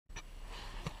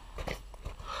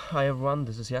Hi everyone,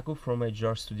 this is Jakub from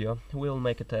hdairstudio. We'll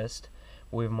make a test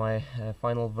with my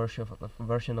final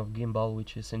version of Gimbal,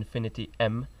 which is Infinity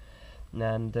M.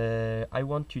 And I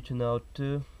want you to know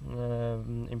two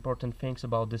important things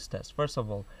about this test. First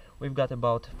of all, we've got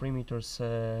about 3 meters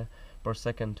per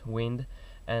second wind,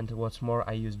 and what's more,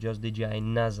 I use just DJI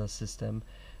Naza system,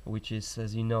 which is,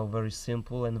 as you know, very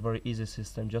simple and very easy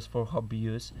system just for hobby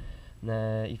use.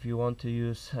 If you want to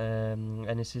use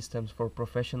any systems for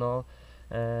professional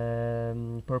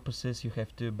purposes, you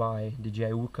have to buy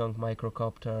DJI Wukong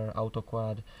microcopter,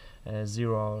 AutoQuad,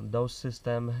 Zero. Those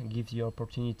systems give you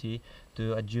opportunity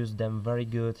to adjust them very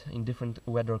good in different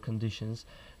weather conditions,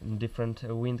 in different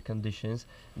wind conditions.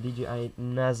 DJI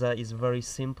Naza is very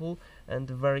simple and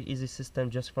very easy system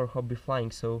just for hobby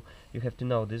flying, so you have to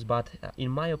know this. But in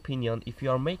my opinion, if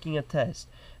you are making a test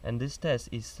and this test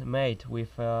is made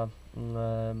with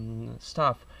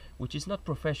stuff which is not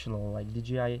professional like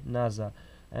DJI Naza,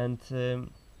 and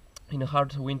in a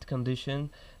hard wind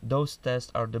condition, those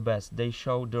tests are the best. They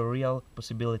show the real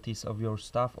possibilities of your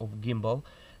stuff, of gimbal,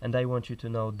 and I want you to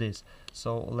know this.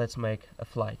 So let's make a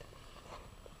flight.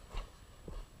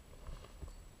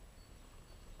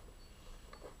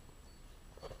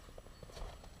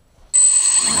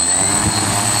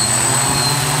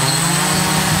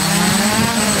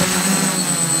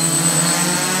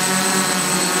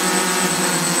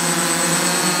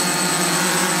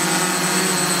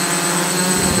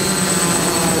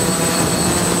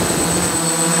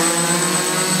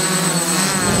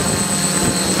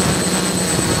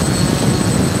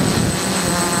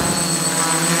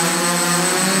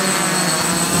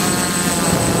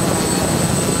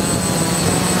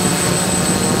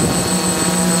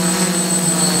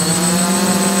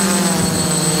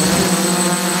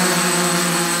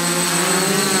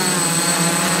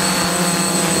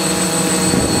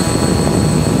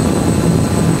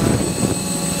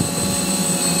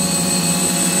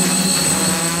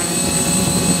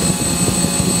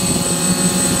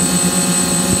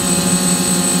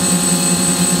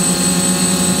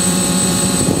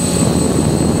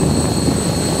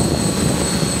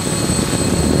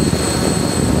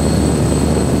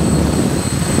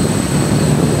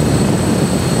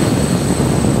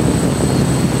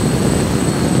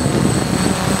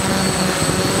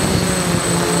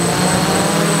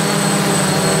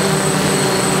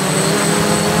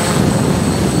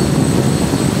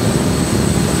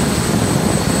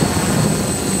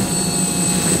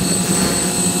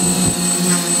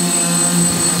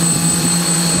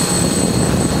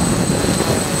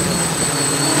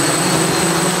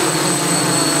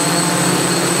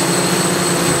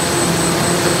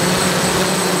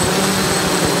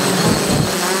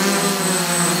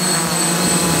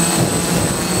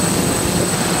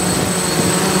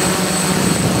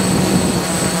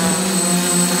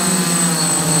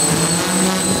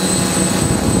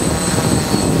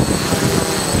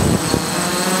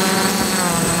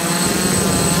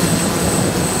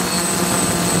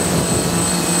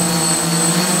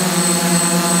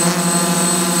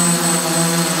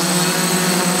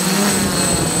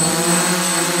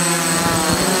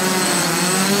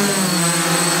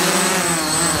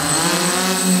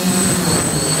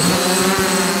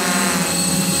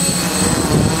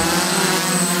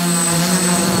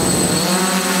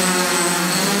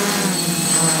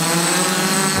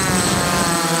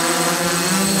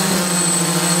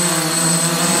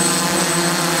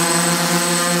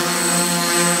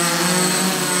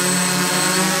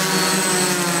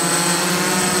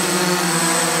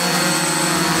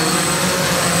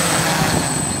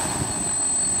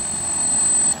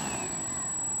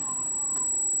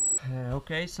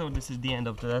 Okay, so this is the end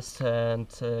of the test, and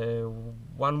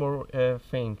one more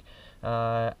thing.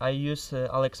 I use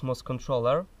AlexMos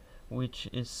Controller, which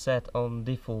is set on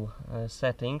default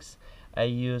settings. I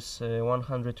use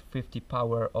 150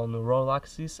 power on roll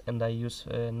axis, and I use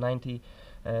 90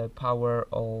 power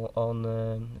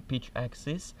on pitch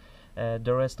axis.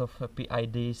 The rest of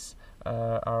PIDs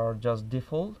are just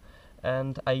default,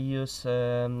 and I use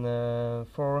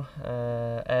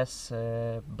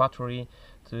 4S battery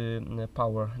to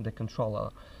power the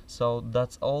controller. So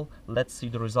that's all. Let's see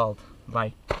the result.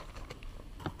 Bye.